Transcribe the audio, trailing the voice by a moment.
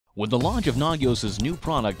With the launch of Nagios' new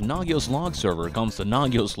product, Nagios Log Server, comes the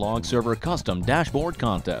Nagios Log Server Custom Dashboard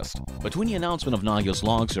Contest. Between the announcement of Nagios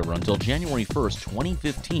Log Server until January 1st,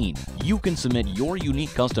 2015, you can submit your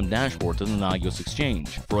unique custom dashboard to the Nagios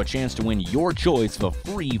Exchange for a chance to win your choice of a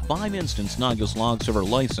free 5-instance Nagios Log Server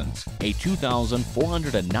license, a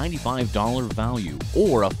 $2,495 value,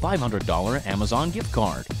 or a $500 Amazon gift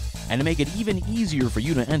card. And to make it even easier for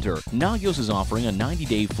you to enter, Nagios is offering a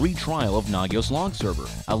 90-day free trial of Nagios Log Server,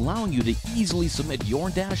 allowing you to easily submit your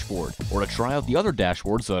dashboard or to try out the other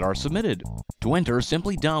dashboards that are submitted. To enter,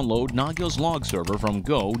 simply download Nagios Log Server from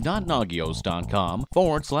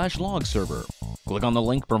go.nagios.com/log server. Click on the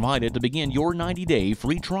link provided to begin your 90-day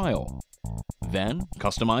free trial. Then,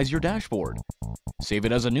 customize your dashboard. Save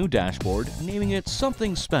it as a new dashboard, naming it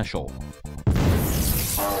something special.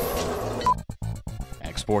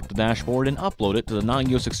 Export the dashboard and upload it to the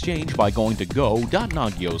Nagios Exchange by going to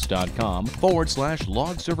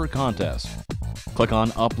go.nagios.com/log server contest. Click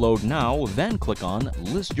on Upload Now, then click on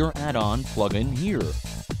List Your Add-on plugin here.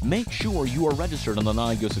 Make sure you are registered on the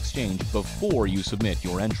Nagios Exchange before you submit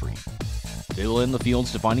your entry. Fill in the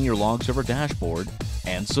fields defining your log server dashboard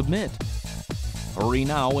and submit. Hurry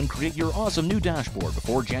now and create your awesome new dashboard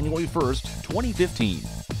before January 1st, 2015.